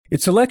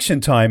It's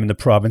election time in the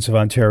province of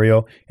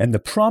Ontario, and the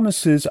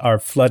promises are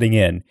flooding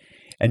in,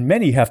 and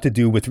many have to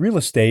do with real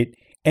estate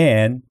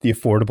and the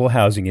affordable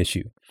housing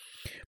issue.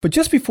 But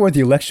just before the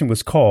election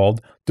was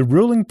called, the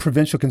ruling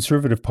Provincial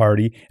Conservative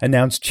Party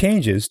announced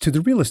changes to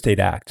the Real Estate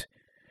Act.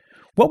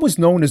 What was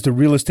known as the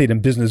Real Estate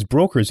and Business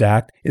Brokers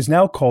Act is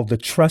now called the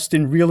Trust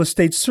in Real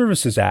Estate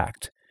Services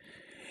Act.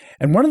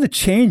 And one of the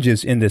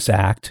changes in this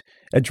act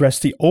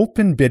addressed the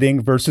open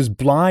bidding versus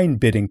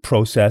blind bidding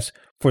process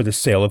for the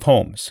sale of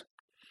homes.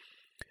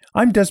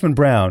 I'm Desmond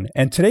Brown,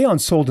 and today on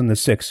Sold in the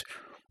Six,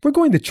 we're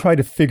going to try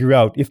to figure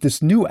out if this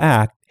new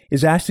act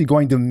is actually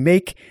going to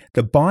make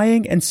the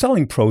buying and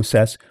selling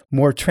process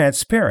more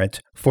transparent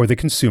for the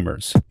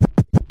consumers.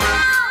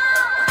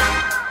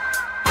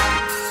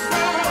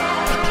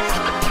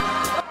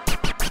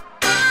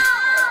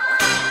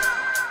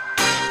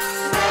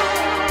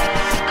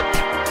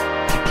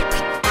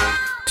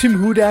 Tim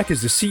Hudak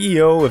is the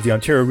CEO of the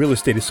Ontario Real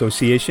Estate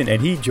Association,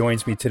 and he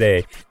joins me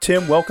today.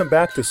 Tim, welcome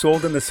back to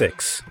Sold in the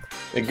Six.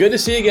 Good to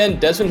see you again,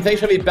 Desmond. Thanks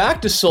for having me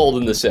back to Sold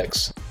in the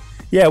Six.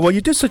 Yeah, well,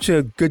 you did such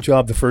a good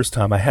job the first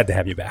time. I had to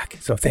have you back,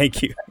 so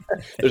thank you.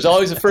 There's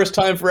always a first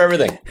time for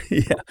everything.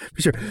 Yeah,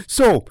 for sure.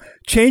 So,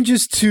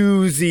 changes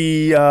to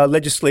the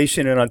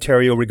legislation in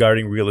Ontario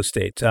regarding real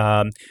estate.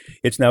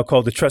 It's now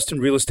called the Trust in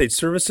Real Estate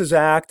Services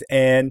Act,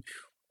 and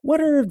what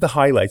are the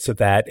highlights of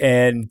that?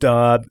 And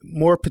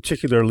more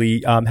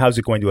particularly, how's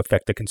it going to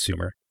affect the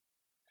consumer?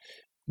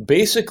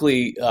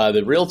 Basically,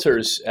 the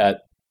realtors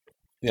at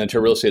the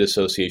Ontario Real Estate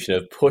Association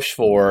have pushed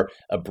for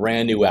a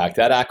brand new act.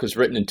 That act was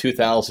written in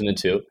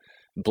 2002.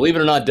 Believe it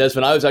or not,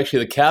 Desmond, I was actually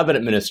the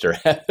cabinet minister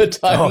at the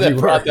time that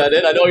brought that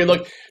in. I know you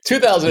look,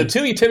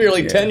 2002, Tim, you're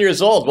like 10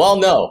 years old. Well,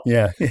 no.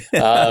 Yeah.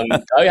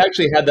 I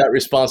actually had that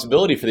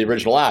responsibility for the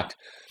original act.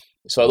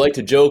 So I like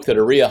to joke that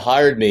AREA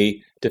hired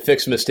me to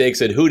fix mistakes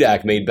that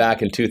Hudak made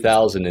back in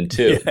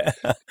 2002.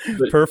 Yeah,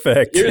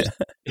 perfect.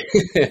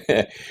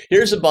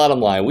 Here's the bottom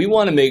line. We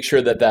want to make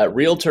sure that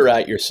realtor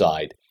at your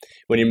side,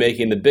 when you're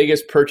making the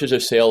biggest purchase or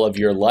sale of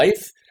your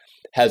life,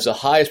 has the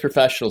highest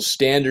professional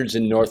standards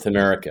in North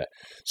America.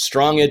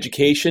 Strong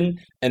education,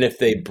 and if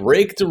they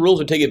break the rules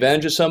or take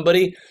advantage of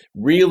somebody,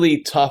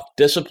 really tough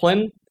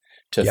discipline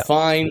to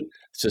fine,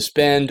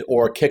 suspend,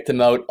 or kick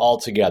them out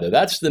altogether.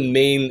 That's the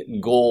main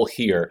goal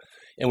here.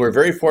 And we're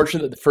very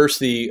fortunate that first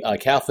the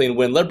Kathleen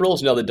Wynne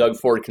Liberals, now the Doug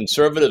Ford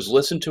Conservatives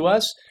listened to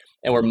us,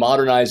 and we're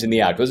modernizing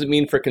the act. What does it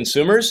mean for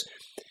consumers?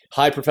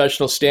 High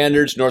professional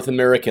standards, North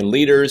American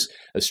leaders,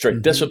 a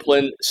strict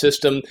discipline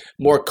system,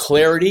 more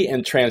clarity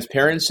and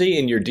transparency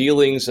in your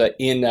dealings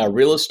in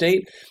real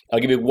estate. I'll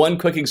give you one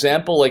quick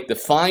example. Like the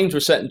fines were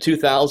set in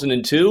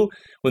 2002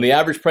 when the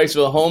average price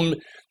of a home,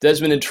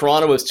 Desmond, in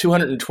Toronto was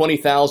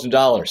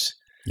 $220,000.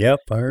 Yep,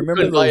 I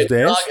remember those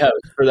days. Doghouse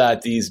for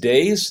that these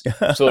days.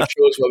 So it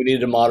shows why we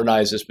needed to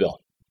modernize this bill.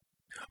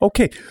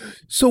 Okay,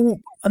 so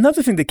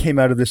another thing that came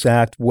out of this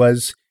act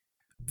was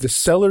the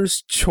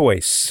seller's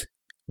choice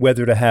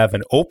whether to have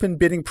an open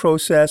bidding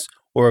process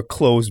or a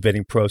closed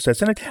bidding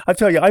process. And I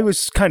tell you, I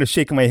was kind of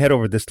shaking my head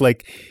over this.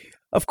 Like,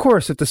 of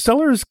course, if the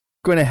seller is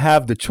going to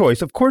have the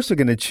choice, of course they're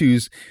going to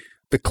choose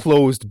the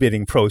closed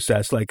bidding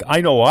process. Like,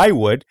 I know I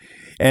would.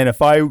 And if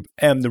I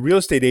am the real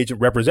estate agent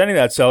representing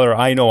that seller,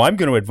 I know I'm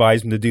going to advise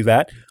them to do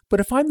that.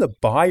 But if I'm the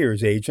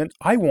buyer's agent,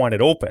 I want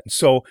it open.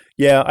 So,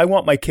 yeah, I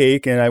want my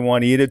cake and I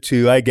want to eat it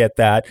too. I get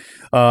that.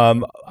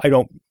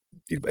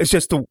 It's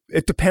just,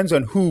 it depends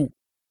on who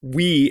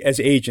we as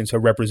agents are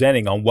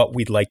representing on what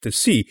we'd like to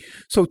see.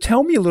 So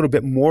tell me a little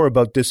bit more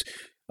about this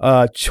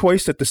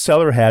choice that the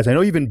seller has. I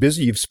know you've been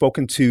busy. You've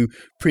spoken to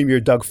Premier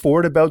Doug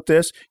Ford about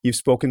this. You've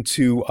spoken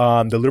to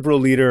the Liberal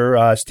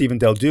leader, Stephen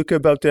Del Duca,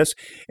 about this.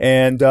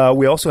 And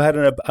we also had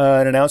an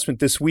announcement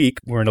this week.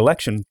 We're in the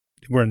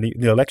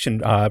election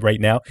right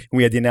now. And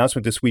we had the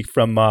announcement this week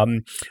from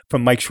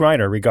Mike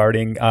Schreiner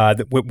regarding, from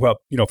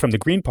the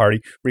Green Party,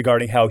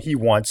 regarding how he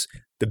wants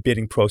the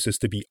bidding process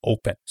to be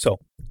open. So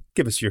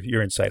give us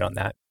your insight on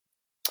that.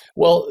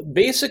 Well,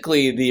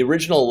 basically, the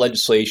original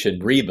legislation,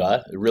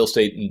 REBA, the Real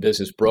Estate and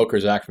Business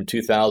Brokers Act from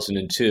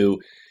 2002,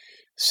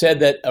 said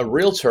that a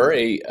realtor,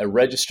 a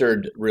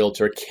registered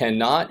realtor,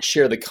 cannot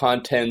share the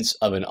contents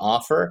of an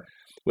offer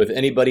with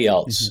anybody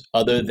else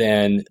other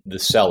than the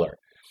seller.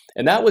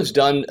 And that was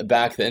done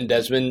back then,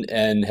 Desmond,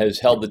 and has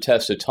held the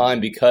test of time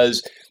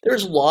because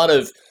there's a lot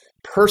of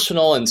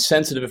personal and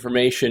sensitive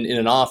information in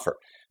an offer.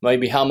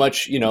 Maybe how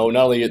much, not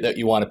only that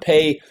you want to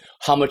pay,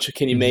 how much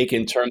can you make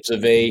in terms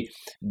of a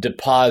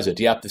deposit?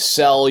 Do you have to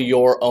sell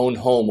your own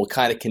home? What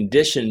kind of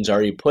conditions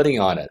are you putting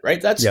on it, right?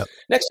 That's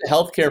next to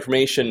healthcare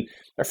information.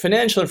 Our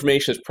financial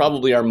information is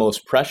probably our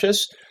most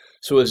precious.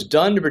 So it's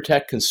done to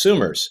protect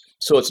consumers.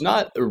 So it's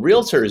not the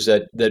realtors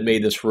that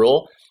made this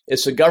rule.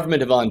 It's the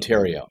government of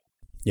Ontario.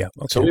 Yeah.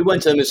 Okay. So we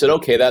went to them and said,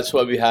 okay, that's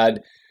why we had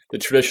the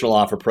traditional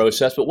offer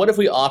process. But what if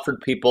we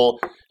offered people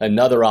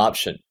another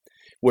option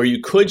where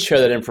you could share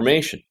that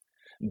information,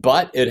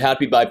 but it had to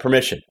be by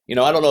permission?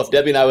 I don't know if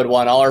Debbie and I would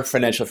want all our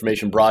financial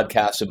information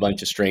broadcast to a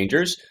bunch of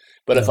strangers,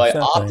 but if I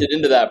opted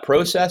into that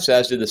process,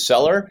 as did the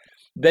seller,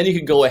 then you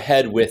could go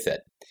ahead with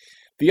it.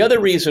 The other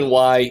reason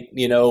why,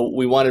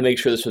 we want to make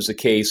sure this was the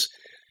case,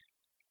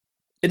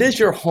 it is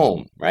your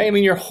home, right? I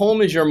mean, your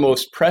home is your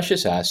most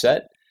precious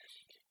asset.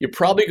 You're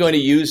probably going to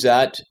use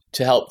that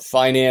to help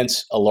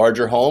finance a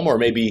larger home or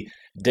maybe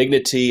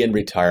dignity in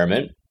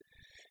retirement.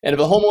 And if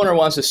a homeowner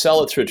wants to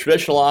sell it through a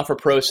traditional offer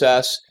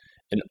process,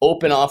 an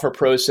open offer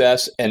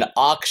process, an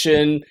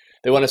auction,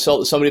 they want to sell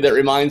it to somebody that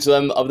reminds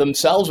them of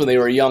themselves when they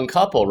were a young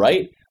couple,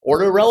 right? Or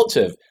to a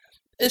relative.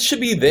 It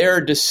should be their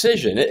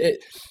decision.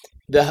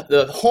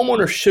 The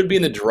homeowner should be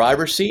in the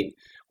driver's seat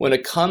when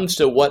it comes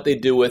to what they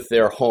do with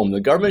their home. The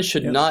government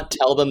should not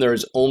tell them there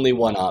is only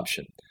one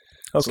option.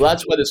 Okay. So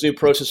that's why this new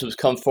process has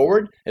come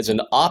forward. It's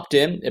an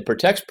opt-in. It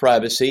protects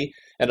privacy,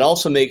 and it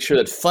also makes sure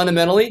that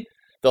fundamentally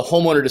the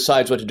homeowner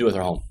decides what to do with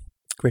their home.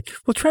 Great.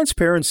 Well,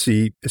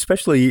 transparency,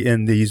 especially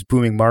in these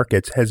booming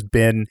markets, has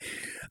been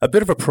a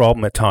bit of a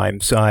problem at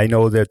times. I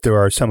know that there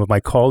are some of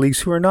my colleagues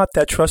who are not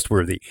that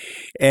trustworthy.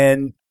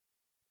 And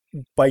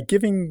by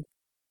giving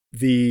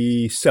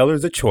the seller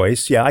the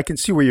choice, I can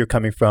see where you're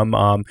coming from,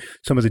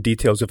 some of the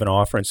details of an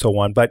offer and so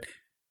on. But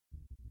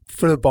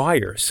for the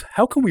buyers,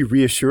 how can we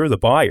reassure the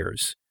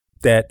buyers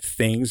that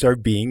things are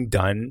being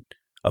done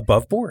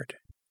above board?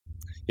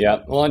 Yeah,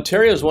 well,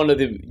 Ontario is one of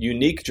the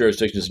unique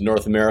jurisdictions in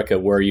North America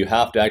where you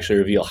have to actually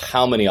reveal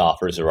how many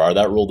offers there are.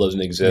 That rule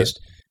doesn't exist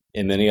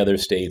in many other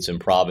states and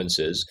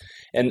provinces.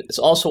 And it's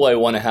also why I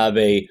want to have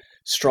a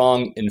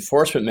strong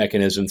enforcement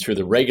mechanism through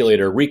the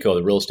regulator, RECO,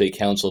 the Real Estate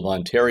Council of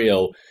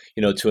Ontario,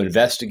 to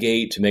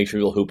investigate, to make sure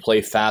people who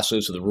play fast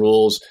loose with the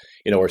rules,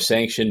 are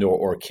sanctioned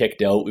or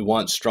kicked out. We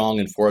want strong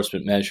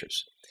enforcement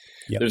measures.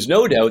 Yep. There's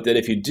no doubt that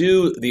if you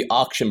do the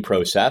auction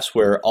process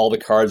where all the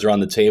cards are on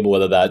the table,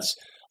 whether that's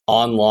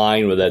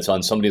online, whether that's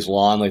on somebody's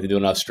lawn like they do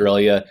in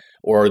Australia,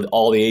 or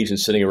all the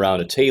agents sitting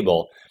around a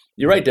table,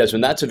 you're right,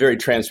 Desmond, that's a very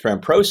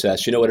transparent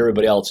process. You know what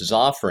everybody else is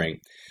offering.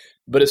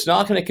 But it's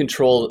not going to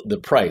control the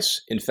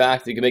price. In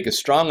fact, you can make a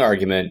strong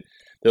argument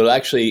that will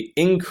actually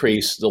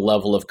increase the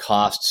level of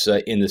costs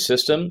in the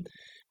system,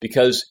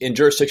 because in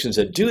jurisdictions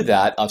that do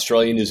that,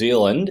 Australia, New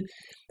Zealand,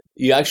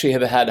 you actually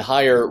have had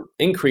higher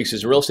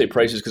increases in real estate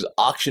prices because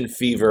auction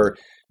fever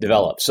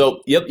developed.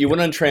 So, you win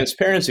on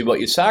transparency. What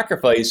you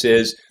sacrifice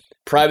is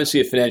privacy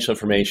of financial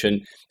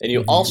information, and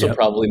you also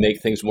probably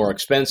make things more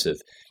expensive.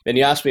 And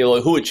you ask me,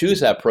 well, who would choose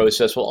that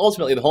process? Well,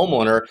 ultimately, the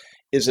homeowner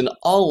is in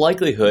all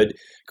likelihood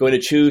going to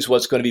choose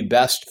what's going to be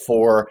best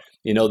for,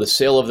 the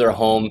sale of their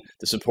home,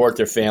 to support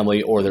their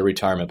family or their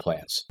retirement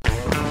plans.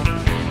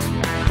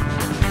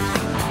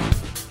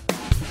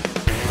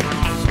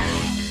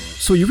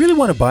 So you really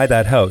want to buy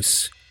that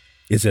house.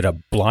 Is it a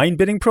blind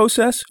bidding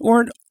process or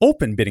an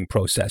open bidding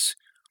process?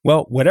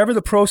 Well, whatever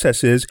the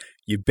process is,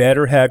 you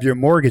better have your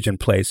mortgage in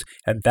place.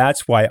 And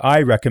that's why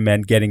I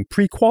recommend getting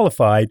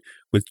pre-qualified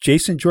with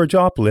Jason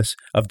Georgopoulos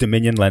of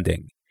Dominion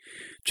Lending.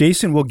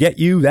 Jason will get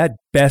you that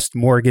best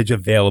mortgage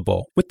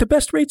available with the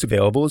best rates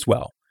available as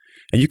well.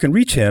 And you can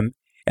reach him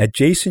at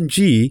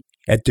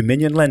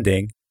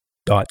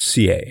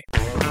jasong@dominionlending.ca.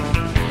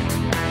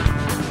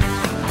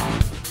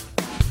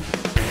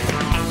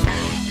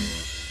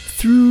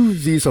 Through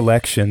these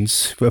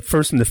elections,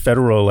 first in the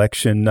federal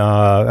election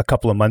a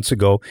couple of months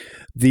ago,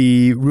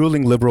 the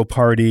ruling Liberal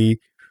Party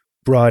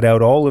brought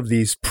out all of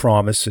these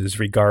promises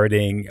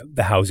regarding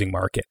the housing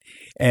market.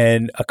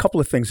 And a couple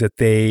of things that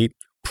they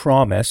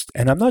promised,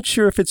 and I'm not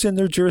sure if it's in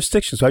their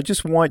jurisdiction, so I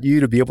just want you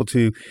to be able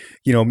to,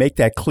 make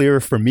that clear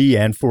for me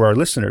and for our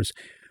listeners.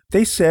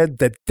 They said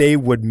that they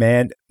would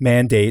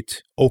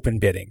mandate open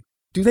bidding.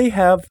 Do they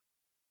have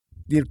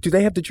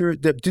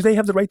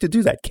the right to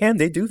do that? Can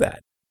they do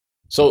that?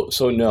 So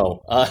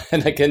no,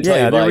 and I can tell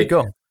you, there we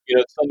go.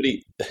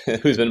 Somebody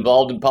who's been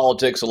involved in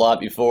politics a lot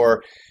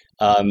before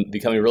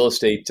becoming a real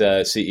estate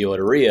CEO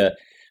at AREA.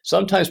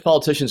 Sometimes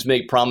politicians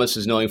make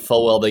promises knowing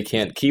full well they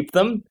can't keep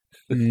them.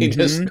 They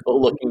just go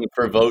looking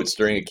for votes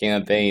during a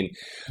campaign.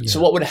 Yeah. So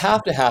what would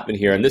have to happen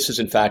here, and this is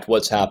in fact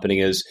what's happening,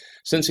 is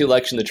since the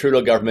election, the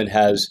Trudeau government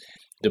has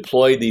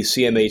deployed the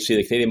CMHC,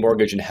 the Canadian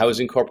Mortgage and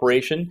Housing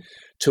Corporation,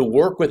 to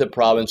work with the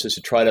provinces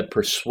to try to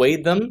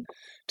persuade them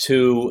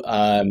to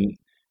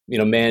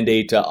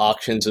mandate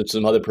auctions and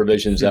some other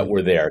provisions that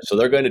were there. So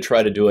they're going to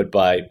try to do it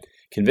by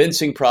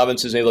convincing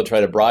provinces. Maybe they'll try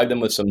to bribe them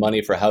with some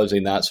money for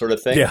housing, that sort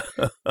of thing. Yeah.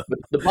 But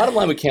the bottom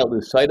line we can't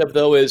lose sight of,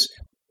 though, is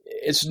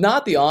it's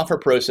not the offer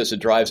process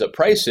that drives up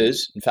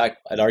prices. In fact,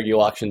 I'd argue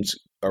auctions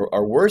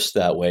are worse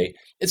that way.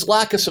 It's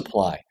lack of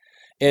supply.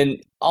 And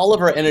all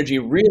of our energy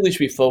really should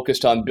be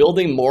focused on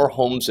building more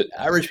homes that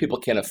average people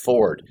can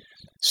afford.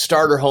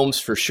 Starter homes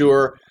for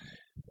sure.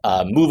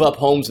 Move-up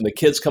homes and the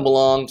kids come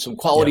along, some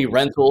quality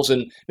rentals,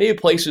 and maybe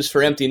places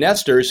for empty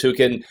nesters who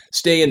can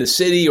stay in the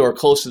city or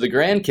close to the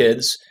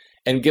grandkids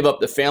and give up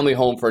the family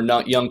home for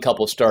a young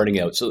couple starting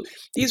out. So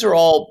these are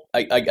all,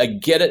 I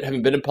get it,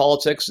 having been in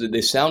politics,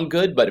 they sound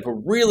good, but if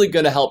we're really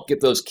going to help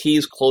get those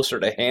keys closer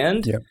to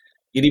hand,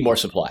 you need more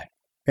supply.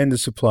 And the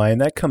supply,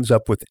 and that comes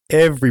up with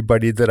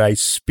everybody that I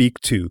speak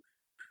to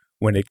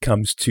when it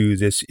comes to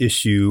this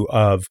issue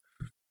of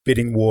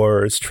bidding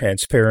wars,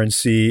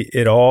 transparency,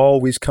 it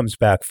always comes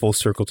back full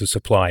circle to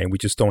supply, and we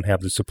just don't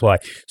have the supply.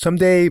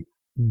 Someday,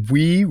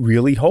 we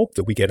really hope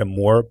that we get a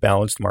more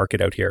balanced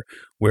market out here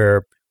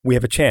where we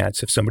have a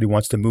chance. If somebody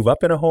wants to move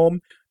up in a home,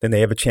 then they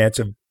have a chance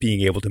of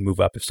being able to move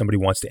up. If somebody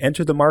wants to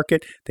enter the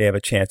market, they have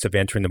a chance of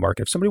entering the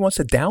market. If somebody wants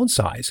to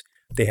downsize,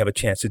 they have a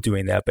chance of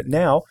doing that. But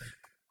now,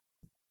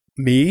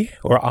 me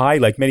or I,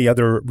 like many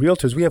other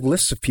realtors, we have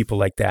lists of people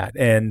like that,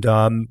 and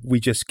we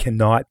just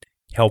cannot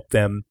help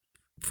them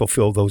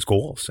fulfill those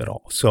goals at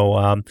all. So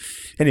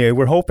anyway,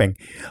 we're hoping.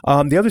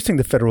 The other thing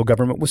the federal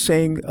government was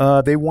saying,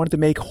 they wanted to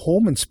make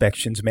home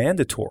inspections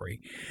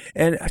mandatory.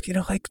 And,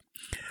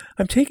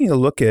 I'm taking a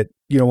look at,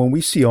 when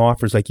we see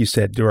offers, like you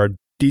said, there are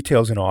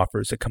details in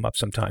offers that come up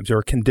sometimes. There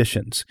are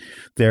conditions.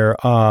 There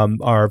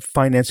are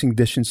financing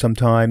conditions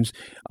sometimes.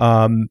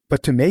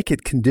 But to make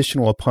it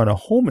conditional upon a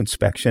home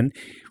inspection,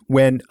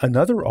 when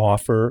another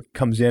offer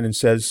comes in and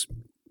says,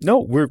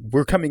 no,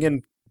 we're coming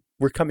in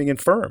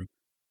firm.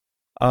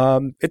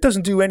 It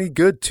doesn't do any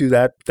good to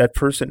that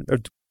person, or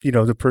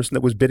the person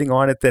that was bidding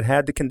on it that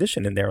had the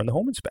condition in there on the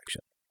home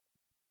inspection.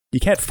 You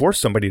can't force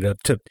somebody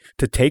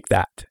to take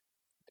that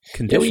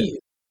condition.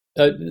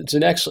 It's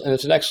an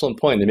excellent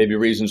point. There may be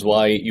reasons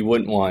why you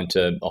wouldn't want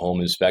a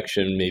home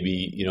inspection.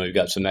 Maybe you've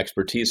got some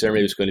expertise there.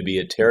 Maybe it's going to be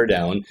a tear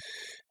down.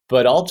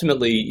 But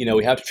ultimately,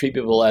 we have to treat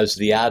people as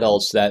the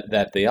adults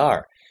that they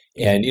are.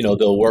 And,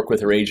 they'll work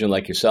with their agent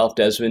like yourself,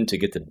 Desmond, to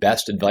get the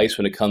best advice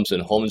when it comes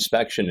to home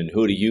inspection and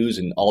who to use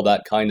and all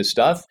that kind of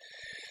stuff.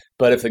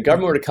 But if the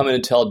government were to come in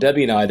and tell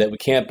Debbie and I that we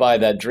can't buy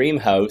that dream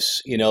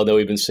house, that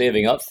we've been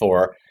saving up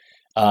for,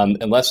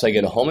 unless I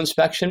get a home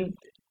inspection,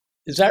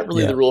 is that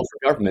really the rule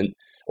for government?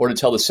 Or to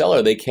tell the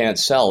seller they can't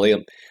sell?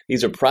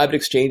 These are private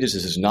exchanges.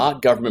 This is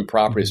not government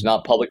property. It's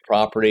not public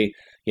property.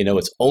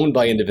 It's owned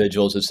by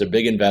individuals. It's their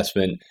big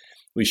investment.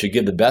 We should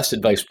give the best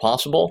advice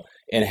possible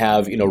and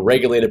have,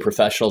 regulated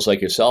professionals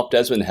like yourself,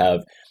 Desmond, have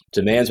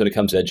demands when it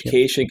comes to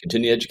education,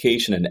 continuing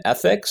education, and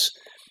ethics.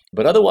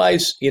 But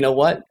otherwise,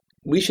 what?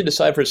 We should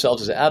decide for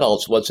ourselves as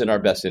adults what's in our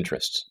best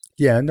interests.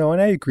 Yeah, no,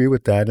 and I agree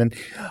with that. And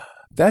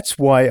that's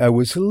why I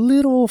was a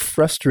little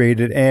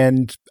frustrated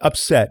and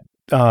upset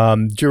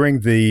during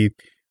the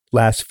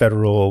last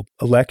federal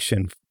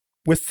election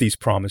with these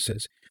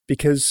promises.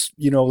 Because,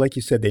 like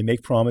you said, they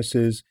make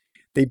promises.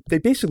 They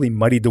basically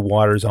muddied the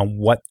waters on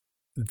what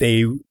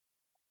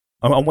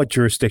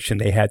jurisdiction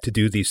they had to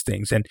do these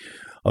things. And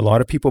a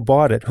lot of people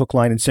bought it hook,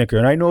 line, and sinker.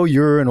 And I know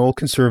you're an old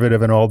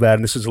conservative and all that,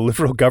 and this is a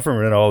liberal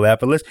government and all that,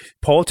 but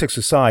politics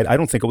aside, I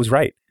don't think it was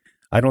right.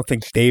 I don't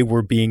think they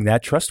were being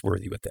that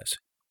trustworthy with this.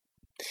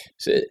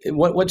 So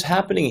what's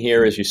happening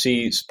here is you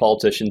see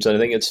politicians, and I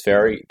think it's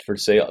fair to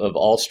say of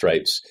all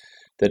stripes,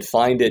 that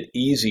find it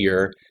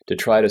easier to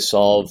try to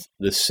solve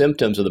the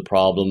symptoms of the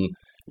problem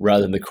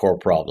rather than the core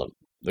problem.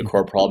 The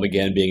core problem,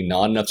 again, being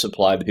not enough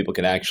supply that people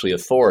can actually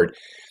afford.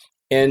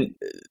 And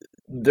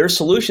there's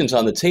solutions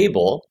on the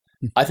table,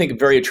 I think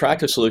very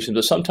attractive solutions,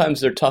 but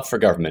sometimes they're tough for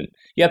government.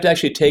 You have to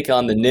actually take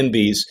on the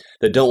NIMBYs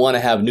that don't want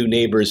to have new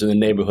neighbors in the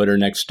neighborhood or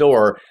next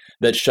door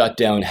that shut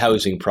down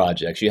housing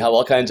projects. You have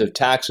all kinds of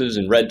taxes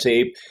and red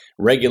tape,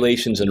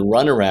 regulations, and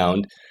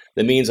runaround.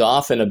 That means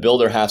often a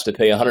builder has to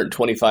pay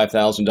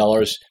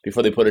 $125,000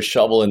 before they put a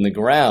shovel in the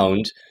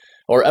ground,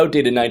 or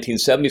outdated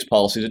 1970s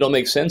policies that don't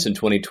make sense in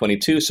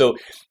 2022. So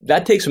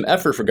that takes some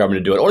effort for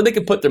government to do it. Or they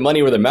could put their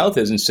money where their mouth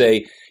is and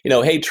say,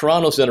 hey,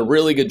 Toronto's done a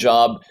really good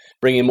job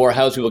bringing more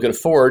housing people can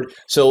afford,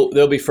 so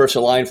they'll be first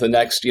in line for the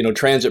next,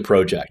 transit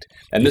project.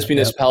 And this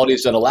municipality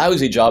has done a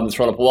lousy job in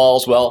throwing up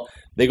walls. Well,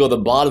 they go to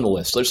the bottom of the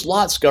list. There's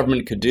lots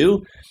government could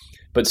do,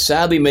 but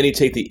sadly, many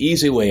take the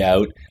easy way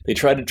out. They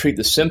try to treat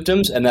the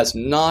symptoms, and that's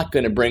not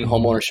going to bring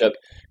homeownership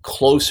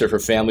closer for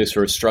families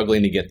who are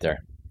struggling to get there.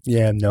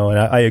 Yeah, no, and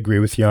I agree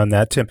with you on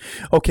that, Tim.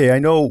 Okay, I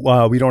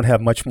know we don't have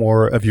much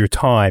more of your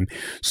time,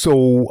 so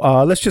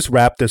let's just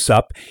wrap this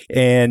up.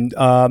 And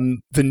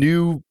the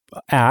new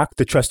Act,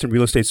 the Trust and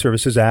Real Estate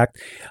Services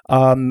Act,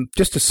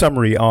 just a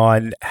summary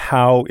on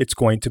how it's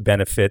going to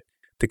benefit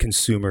the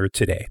consumer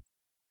today.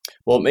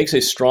 Well, it makes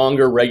a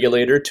stronger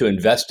regulator to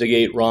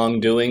investigate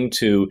wrongdoing,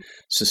 to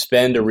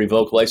suspend or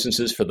revoke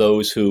licenses for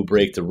those who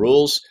break the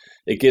rules.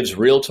 It gives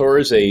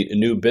realtors a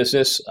new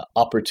business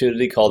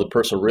opportunity called the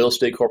Personal Real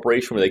Estate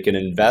Corporation, where they can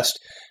invest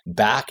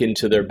back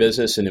into their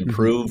business and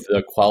improve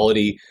the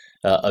quality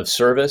of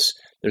service.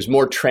 There's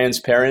more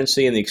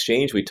transparency in the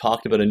exchange. We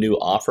talked about a new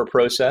offer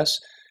process,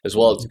 as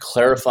well as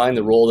clarifying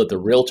the role that the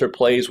realtor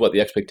plays, what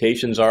the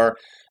expectations are,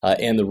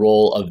 and the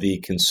role of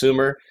the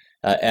consumer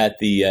at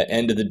the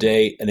end of the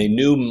day, and a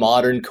new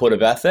modern code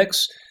of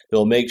ethics that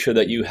will make sure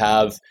that you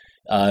have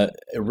a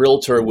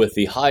realtor with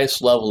the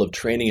highest level of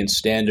training and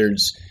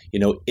standards,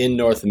 in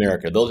North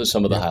America. Those are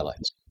some of the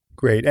highlights.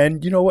 Great.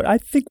 And you know what? I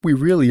think we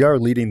really are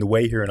leading the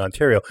way here in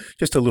Ontario.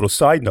 Just a little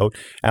side note,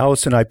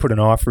 Alice and I put an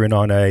offer in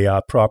on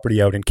a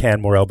property out in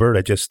Canmore,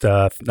 Alberta, just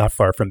not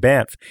far from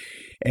Banff.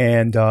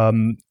 And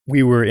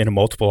we were in a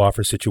multiple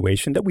offer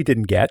situation that we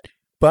didn't get,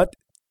 but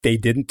they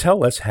didn't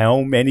tell us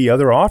how many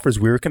other offers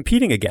we were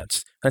competing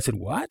against. I said,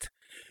 what?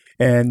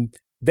 And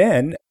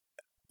then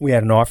we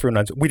had an offer in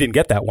on, we didn't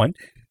get that one.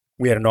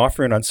 We had an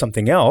offer in on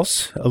something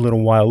else a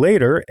little while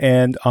later,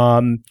 and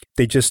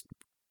they just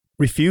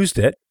refused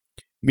it.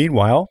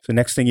 Meanwhile, the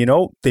next thing you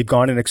know, they've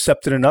gone and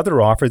accepted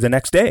another offer the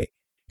next day.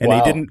 And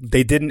wow.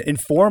 they didn't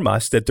inform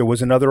us that there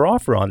was another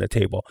offer on the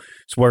table.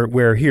 So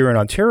we're here in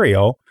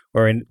Ontario,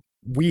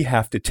 we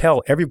have to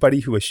tell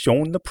everybody who has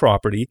shown the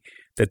property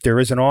that there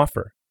is an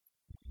offer.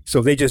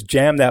 So they just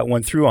jammed that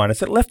one through on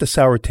us. It left a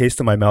sour taste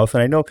in my mouth.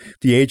 And I know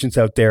the agents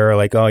out there are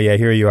like, oh yeah,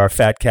 here you are,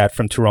 fat cat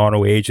from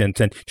Toronto agent,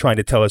 and trying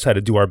to tell us how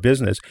to do our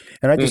business.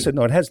 And I just said,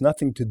 no, it has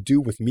nothing to do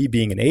with me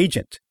being an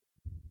agent.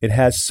 It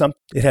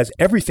has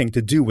everything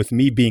to do with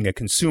me being a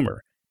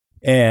consumer.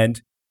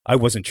 And I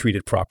wasn't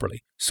treated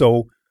properly.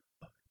 So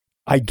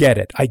I get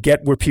it. I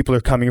get where people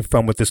are coming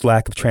from with this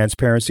lack of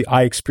transparency.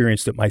 I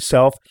experienced it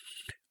myself.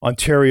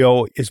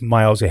 Ontario is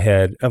miles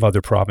ahead of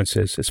other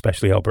provinces,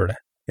 especially Alberta,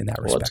 in that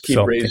respect. Let's keep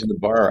raising the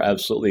bar,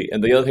 absolutely.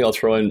 And the other thing I'll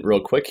throw in real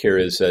quick here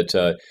is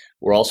that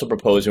we're also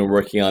proposing, we're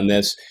working on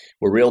this,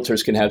 where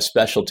realtors can have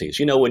specialties.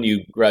 You know, when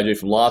you graduate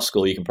from law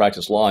school, you can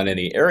practice law in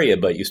any area,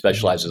 but you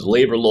specialize as a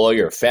labor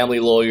lawyer, family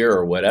lawyer,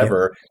 or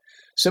whatever. Yeah.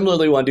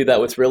 Similarly, we want to do that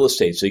with real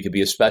estate. So you could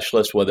be a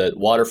specialist, whether it's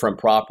waterfront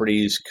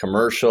properties,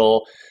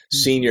 commercial,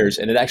 seniors,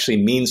 and it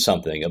actually means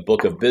something, a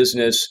book of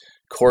business,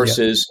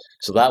 courses. Yep.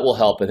 So that will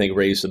help, I think,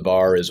 raise the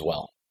bar as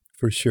well.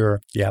 For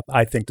sure. Yeah.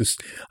 I think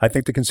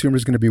the consumer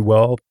is going to be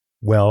well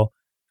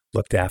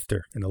looked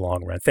after in the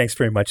long run. Thanks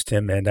very much,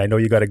 Tim. And I know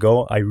you got to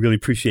go. I really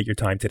appreciate your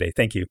time today.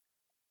 Thank you.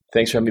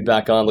 Thanks for having me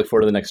back on. Look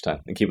forward to the next time,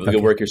 and keep up the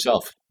good work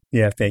yourself.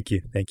 Yeah. Thank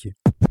you. Thank you.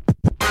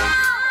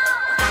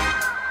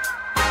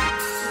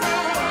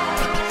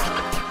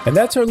 And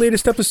that's our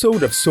latest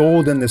episode of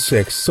Sold in the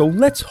Six. So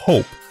let's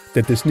hope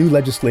that this new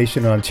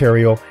legislation in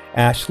Ontario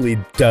actually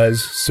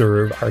does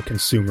serve our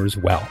consumers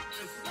well.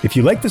 If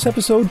you like this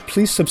episode,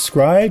 please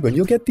subscribe and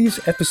you'll get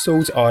these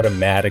episodes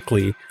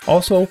automatically.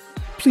 Also,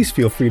 please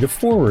feel free to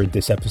forward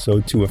this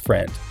episode to a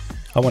friend.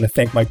 I want to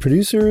thank my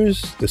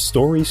producers, the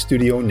Story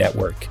Studio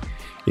Network.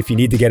 If you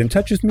need to get in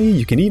touch with me,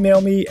 you can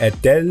email me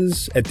at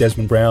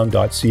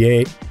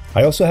des@desmondbrown.ca.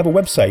 I also have a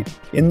website,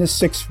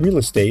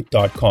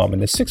 inthe6realestate.com,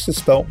 and the 6 is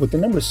spelled with the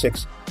number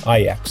 6,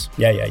 IX.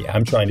 Yeah.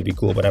 I'm trying to be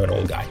cool, but I'm an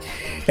old guy.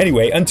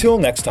 Anyway, until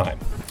next time,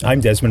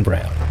 I'm Desmond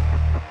Brown.